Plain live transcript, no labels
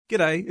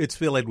G'day, it's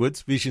Phil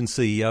Edwards, Vision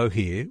CEO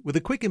here, with a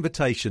quick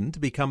invitation to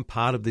become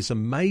part of this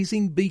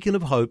amazing beacon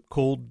of hope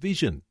called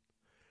Vision.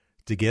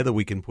 Together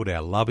we can put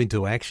our love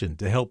into action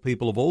to help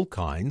people of all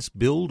kinds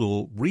build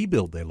or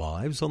rebuild their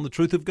lives on the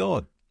truth of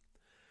God.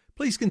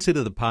 Please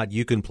consider the part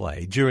you can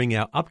play during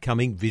our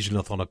upcoming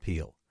Visionathon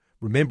appeal,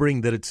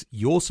 remembering that it's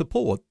your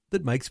support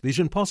that makes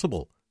Vision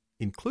possible,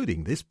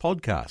 including this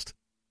podcast.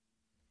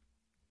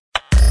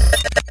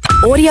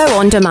 Audio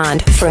on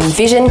demand from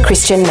Vision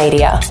Christian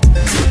Media.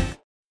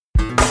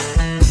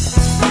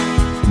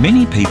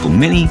 Many people,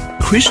 many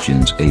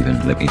Christians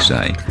even, let me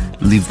say,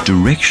 live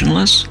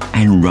directionless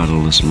and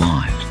rudderless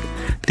lives.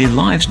 Their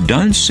lives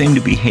don't seem to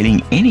be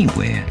heading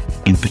anywhere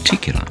in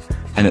particular.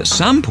 And at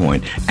some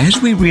point,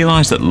 as we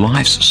realise that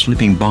life's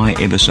slipping by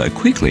ever so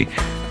quickly,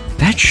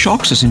 that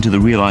shocks us into the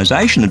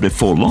realisation that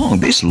before long,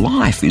 this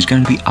life is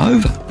going to be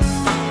over.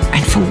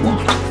 And for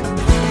what?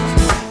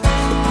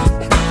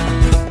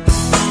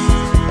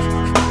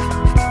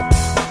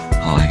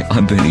 Hi,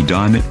 I'm Bernie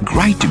Diamond.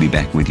 Great to be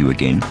back with you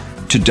again.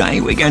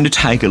 Today we're going to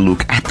take a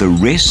look at the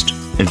rest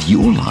of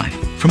your life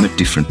from a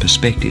different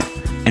perspective.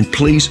 And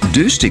please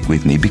do stick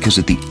with me, because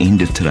at the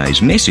end of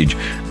today's message,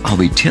 I'll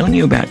be telling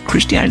you about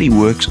Christianity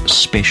Works'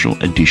 special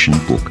edition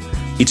book.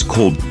 It's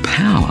called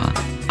Power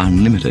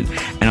Unlimited,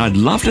 and I'd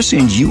love to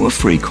send you a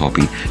free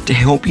copy to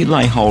help you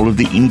lay hold of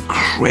the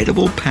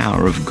incredible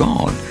power of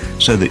God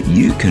so that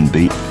you can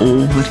be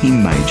all that He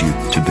made you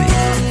to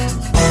be.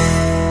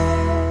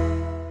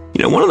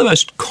 You know, one of the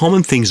most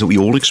common things that we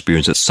all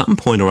experience at some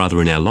point or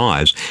other in our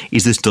lives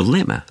is this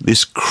dilemma,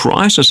 this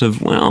crisis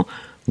of, well,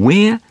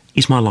 where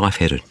is my life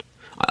headed?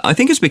 I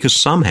think it's because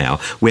somehow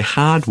we're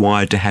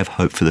hardwired to have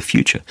hope for the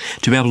future,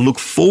 to be able to look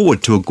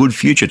forward to a good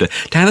future, to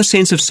have a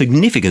sense of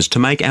significance, to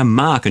make our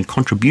mark and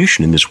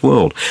contribution in this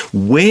world.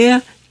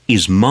 Where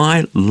is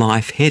my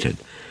life headed?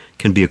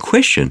 Can be a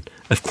question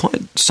of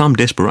quite some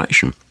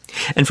desperation.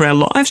 And for our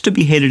lives to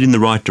be headed in the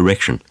right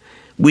direction,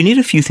 we need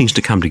a few things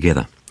to come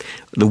together.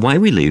 The way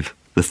we live,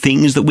 the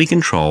things that we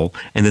control,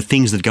 and the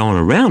things that go on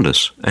around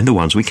us, and the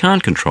ones we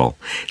can't control.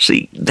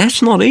 See,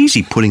 that's not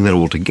easy putting that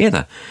all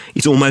together.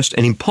 It's almost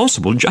an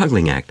impossible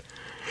juggling act.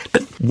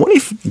 But what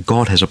if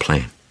God has a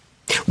plan?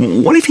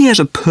 What if He has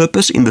a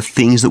purpose in the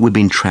things that we've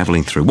been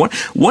travelling through?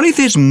 What if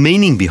there's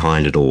meaning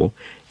behind it all,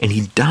 and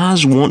He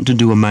does want to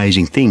do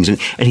amazing things, and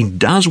He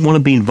does want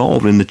to be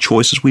involved in the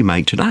choices we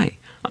make today?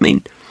 I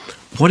mean,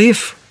 what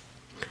if?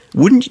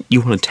 Wouldn't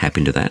you want to tap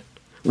into that?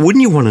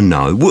 Wouldn't you want to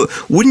know?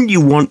 Wouldn't you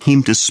want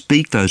Him to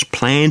speak those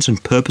plans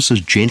and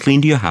purposes gently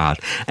into your heart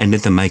and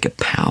let them make a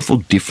powerful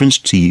difference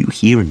to you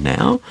here and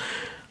now?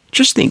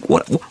 Just think,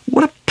 what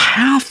a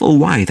powerful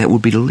way that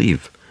would be to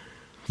live.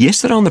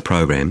 Yesterday on the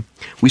program,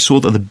 we saw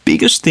that the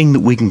biggest thing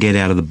that we can get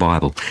out of the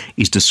Bible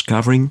is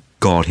discovering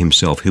God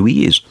Himself, who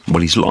He is,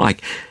 what He's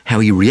like, how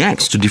He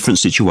reacts to different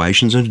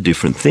situations and to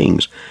different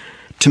things.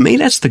 To me,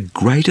 that's the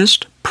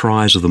greatest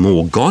prize of them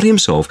all. God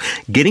Himself,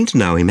 getting to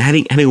know Him,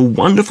 having a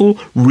wonderful,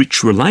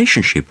 rich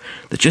relationship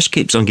that just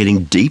keeps on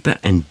getting deeper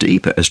and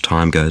deeper as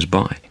time goes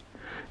by.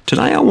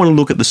 Today, I want to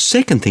look at the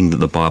second thing that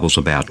the Bible's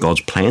about, God's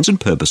plans and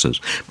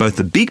purposes, both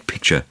the big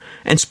picture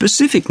and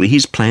specifically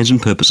His plans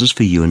and purposes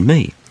for you and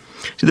me.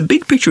 See, the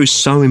big picture is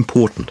so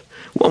important.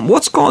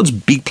 What's God's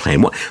big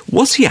plan?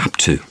 What's He up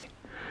to?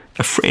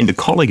 A friend, a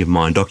colleague of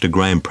mine, Dr.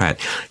 Graham Pratt,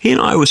 he and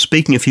I were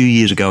speaking a few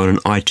years ago at an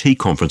IT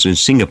conference in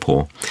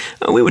Singapore.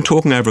 We were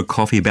talking over a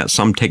coffee about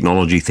some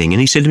technology thing, and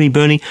he said to me,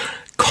 Bernie,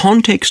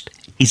 context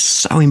is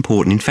so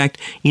important. In fact,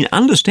 in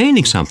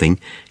understanding something,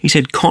 he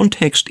said,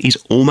 context is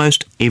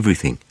almost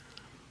everything.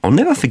 I'll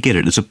never forget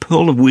it. It's a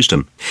pearl of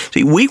wisdom.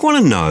 See, we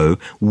want to know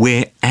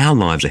where our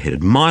lives are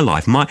headed, my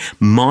life,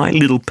 my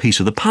little piece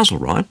of the puzzle,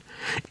 right?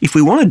 If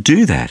we want to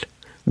do that,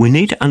 we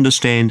need to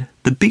understand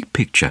the big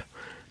picture,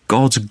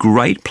 God's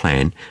great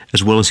plan,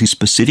 as well as His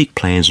specific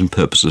plans and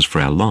purposes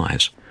for our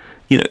lives.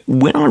 You know,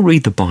 when I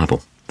read the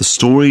Bible, the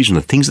stories and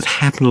the things that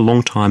happened a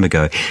long time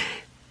ago,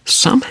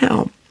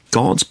 somehow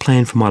God's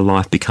plan for my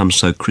life becomes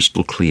so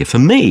crystal clear. For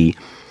me,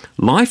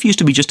 life used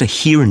to be just a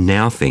here and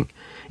now thing.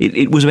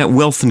 It was about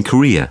wealth and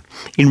career.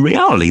 In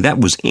reality,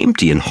 that was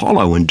empty and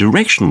hollow and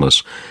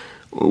directionless.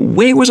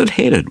 Where was it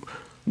headed?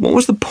 What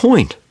was the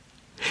point?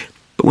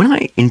 But when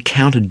I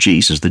encountered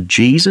Jesus, the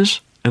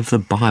Jesus of the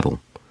Bible,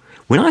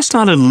 when I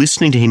started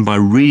listening to Him by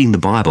reading the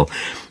Bible,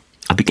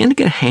 I began to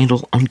get a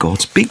handle on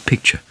God's big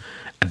picture.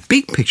 A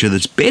big picture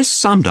that's best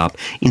summed up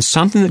in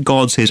something that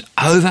God says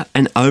over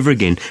and over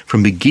again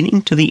from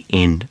beginning to the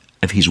end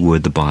of His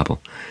Word, the Bible.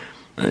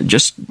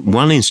 Just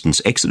one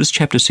instance, Exodus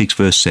chapter 6,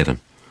 verse 7.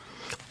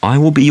 I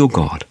will be your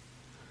God,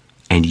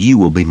 and you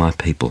will be my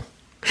people.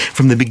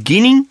 From the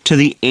beginning to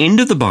the end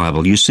of the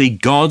Bible, you see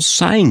God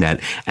saying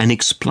that and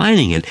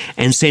explaining it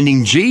and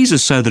sending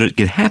Jesus so that it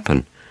could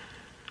happen.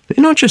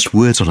 They're not just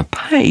words on a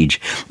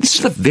page. This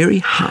is the very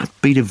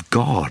heartbeat of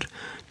God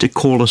to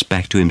call us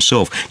back to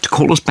Himself, to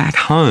call us back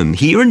home,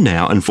 here and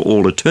now and for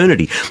all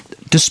eternity.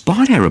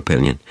 Despite our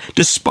rebellion,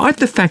 despite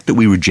the fact that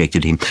we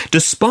rejected Him,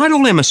 despite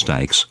all our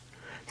mistakes,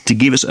 to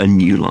give us a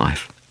new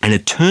life, an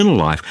eternal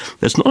life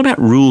that's not about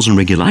rules and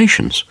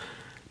regulations,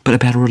 but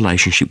about a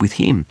relationship with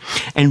him.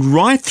 And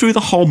right through the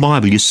whole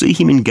Bible, you see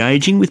him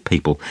engaging with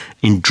people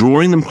and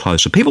drawing them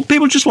closer.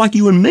 People just like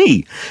you and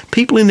me,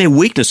 people in their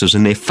weaknesses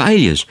and their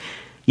failures.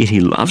 Yet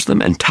he loves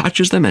them and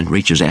touches them and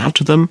reaches out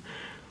to them.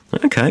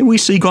 Okay, we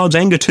see God's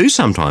anger too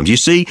sometimes. You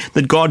see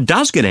that God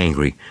does get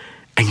angry.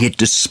 And yet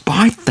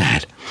despite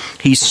that,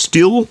 he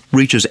still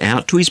reaches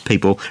out to his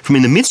people from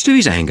in the midst of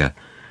his anger.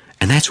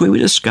 And that's where we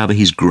discover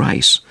his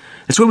grace.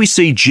 That's where we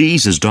see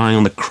Jesus dying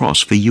on the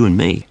cross for you and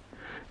me.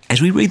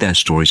 As we read those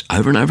stories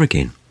over and over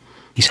again,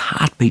 his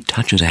heartbeat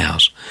touches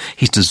ours.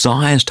 His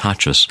desires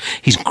touch us.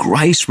 His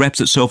grace wraps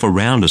itself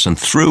around us and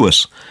through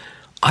us.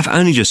 I've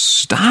only just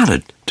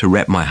started to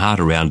wrap my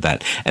heart around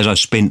that as I've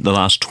spent the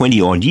last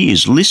 20-odd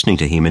years listening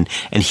to him and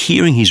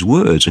hearing his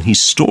words and his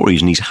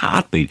stories and his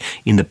heartbeat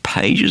in the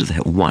pages of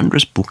that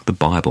wondrous book, the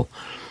Bible.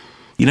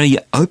 You know, you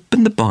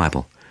open the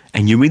Bible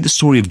and you read the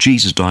story of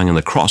Jesus dying on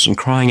the cross and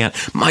crying out,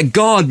 my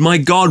God,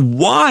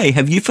 why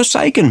have you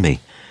forsaken me?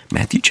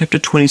 Matthew chapter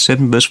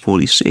 27, verse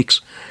 46.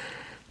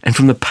 And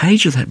from the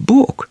page of that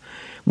book,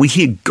 we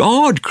hear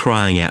God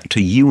crying out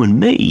to you and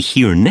me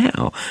here and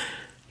now,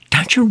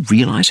 don't you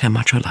realize how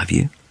much I love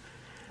you?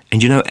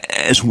 And you know,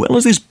 as well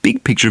as this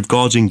big picture of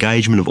God's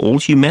engagement of all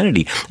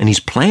humanity and his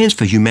plans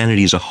for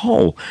humanity as a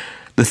whole,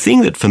 the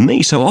thing that for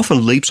me so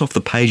often leaps off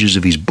the pages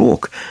of his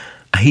book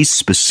are his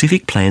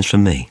specific plans for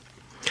me.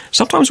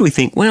 Sometimes we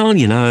think, well,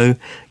 you know,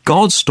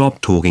 God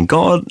stopped talking.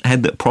 God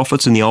had the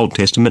prophets in the Old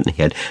Testament and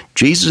he had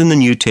Jesus in the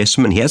New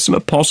Testament. He had some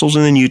apostles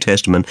in the New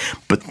Testament,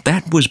 but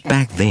that was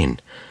back then.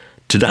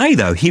 Today,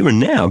 though, here and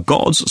now,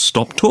 God's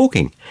stopped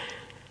talking.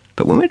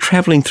 But when we're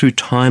travelling through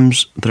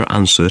times that are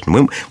uncertain,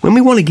 when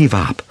we want to give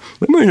up,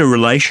 when we're in a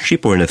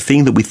relationship or in a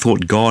thing that we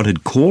thought God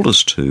had called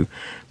us to,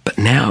 but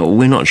now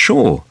we're not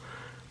sure,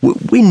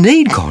 we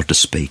need God to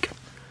speak.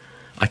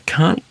 I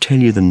can't tell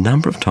you the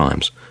number of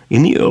times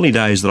in the early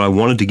days that I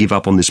wanted to give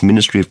up on this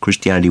ministry of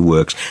Christianity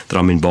Works that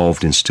I'm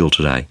involved in still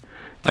today.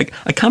 I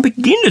can't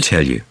begin to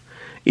tell you.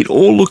 It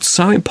all looked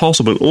so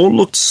impossible. It all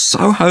looked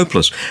so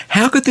hopeless.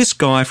 How could this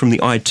guy from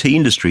the IT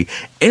industry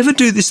ever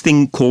do this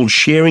thing called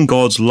sharing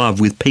God's love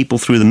with people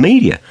through the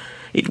media?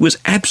 It was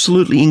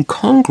absolutely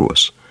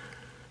incongruous.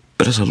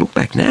 But as I look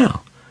back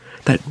now,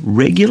 that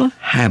regular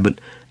habit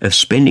of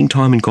spending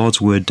time in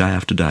God's Word day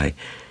after day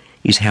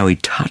is how he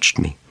touched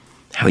me,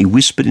 how he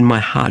whispered in my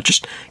heart,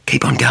 just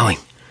keep on going.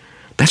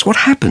 That's what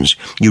happens.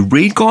 You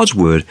read God's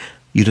Word,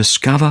 you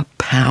discover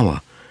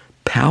power.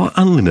 Power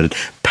unlimited,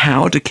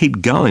 power to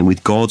keep going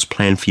with God's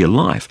plan for your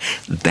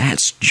life.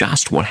 That's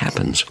just what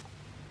happens.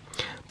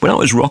 When I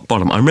was rock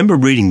bottom, I remember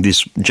reading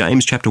this,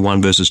 James chapter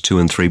 1, verses 2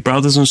 and 3.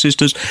 Brothers and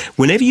sisters,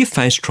 whenever you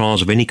face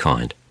trials of any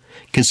kind,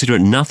 consider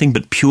it nothing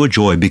but pure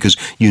joy because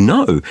you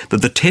know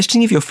that the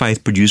testing of your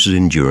faith produces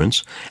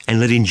endurance, and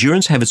let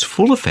endurance have its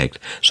full effect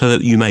so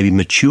that you may be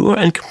mature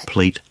and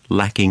complete,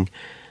 lacking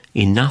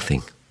in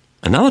nothing.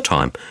 Another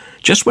time,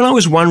 just when I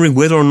was wondering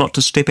whether or not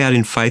to step out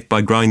in faith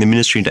by growing the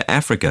ministry into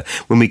Africa,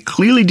 when we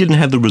clearly didn't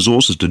have the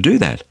resources to do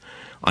that,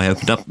 I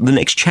opened up the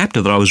next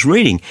chapter that I was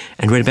reading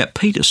and read about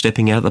Peter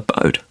stepping out of the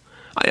boat.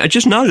 I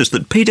just noticed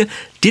that Peter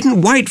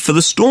didn't wait for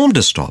the storm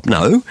to stop.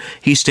 No,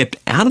 he stepped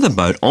out of the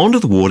boat onto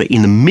the water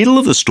in the middle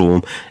of the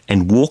storm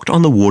and walked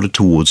on the water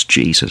towards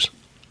Jesus.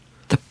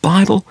 The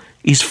Bible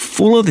is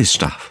full of this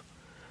stuff.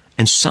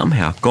 And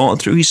somehow God,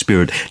 through his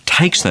Spirit,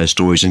 takes those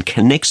stories and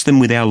connects them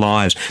with our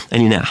lives.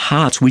 And in our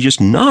hearts, we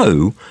just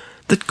know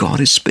that God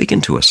is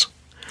speaking to us.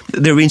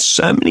 There have been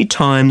so many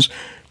times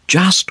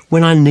just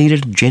when I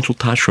needed a gentle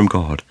touch from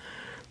God.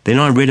 Then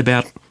I read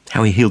about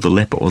how he healed the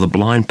leper or the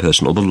blind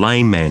person or the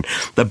lame man.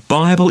 The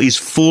Bible is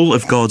full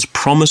of God's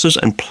promises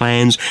and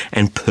plans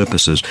and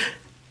purposes.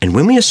 And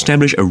when we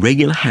establish a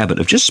regular habit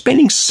of just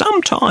spending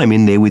some time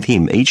in there with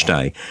him each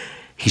day,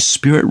 his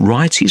Spirit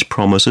writes his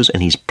promises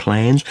and his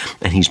plans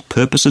and his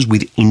purposes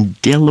with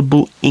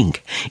indelible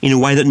ink in a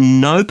way that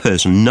no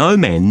person, no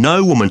man,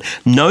 no woman,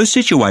 no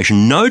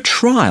situation, no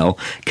trial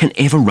can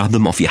ever rub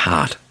them off your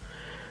heart.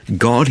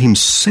 God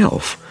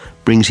himself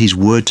brings his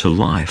word to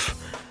life,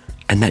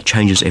 and that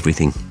changes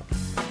everything.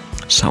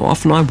 So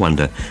often I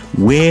wonder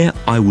where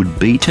I would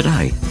be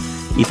today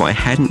if I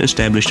hadn't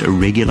established a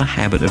regular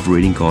habit of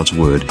reading God's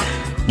word.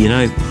 You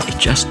know, it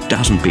just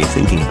doesn't bear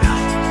thinking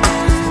about.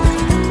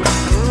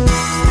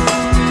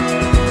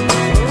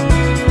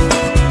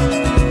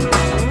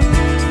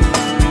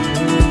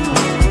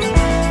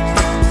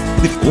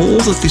 With all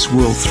that this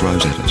world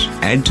throws at us,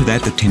 add to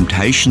that the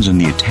temptations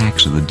and the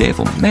attacks of the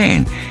devil,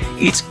 man,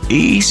 it's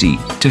easy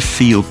to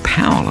feel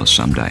powerless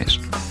some days.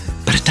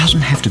 But it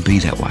doesn't have to be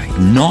that way,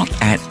 not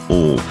at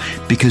all,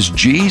 because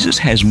Jesus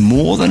has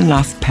more than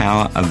enough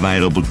power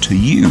available to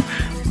you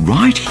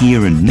right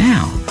here and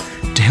now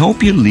to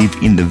help you live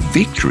in the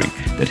victory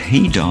that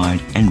he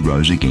died and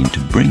rose again to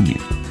bring you.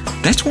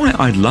 That's why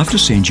I'd love to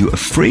send you a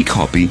free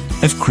copy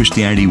of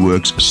Christianity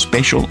Works'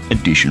 special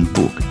edition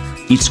book.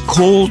 It's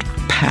called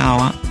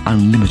Power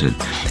Unlimited,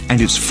 and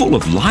it's full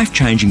of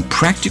life-changing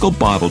practical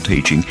Bible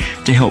teaching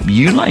to help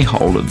you lay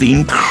hold of the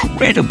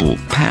incredible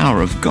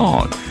power of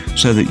God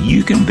so that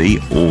you can be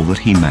all that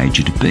he made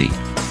you to be.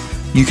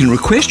 You can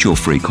request your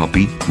free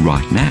copy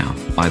right now.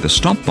 Either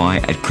stop by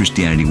at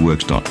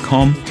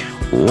christianityworks.com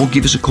or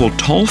give us a call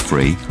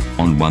toll-free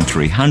on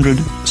 1300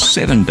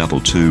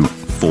 722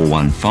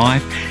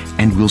 415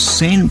 and we'll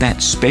send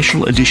that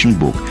special edition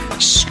book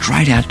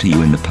straight out to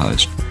you in the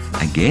post.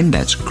 Again,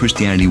 that's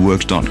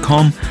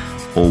christianityworks.com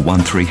or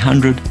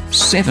 1300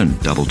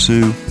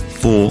 722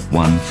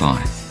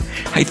 415.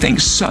 Hey,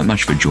 thanks so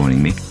much for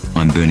joining me.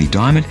 I'm Bernie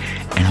Diamond,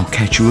 and I'll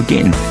catch you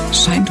again,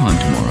 same time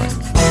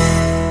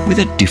tomorrow, with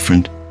a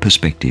different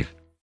perspective.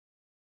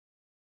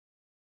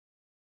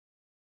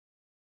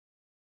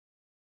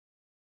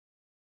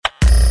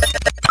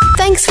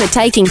 Thanks for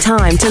taking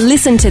time to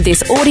listen to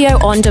this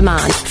audio on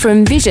demand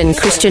from Vision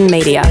Christian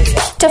Media.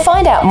 To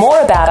find out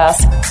more about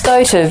us,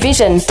 go to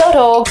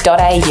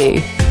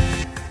vision.org.au.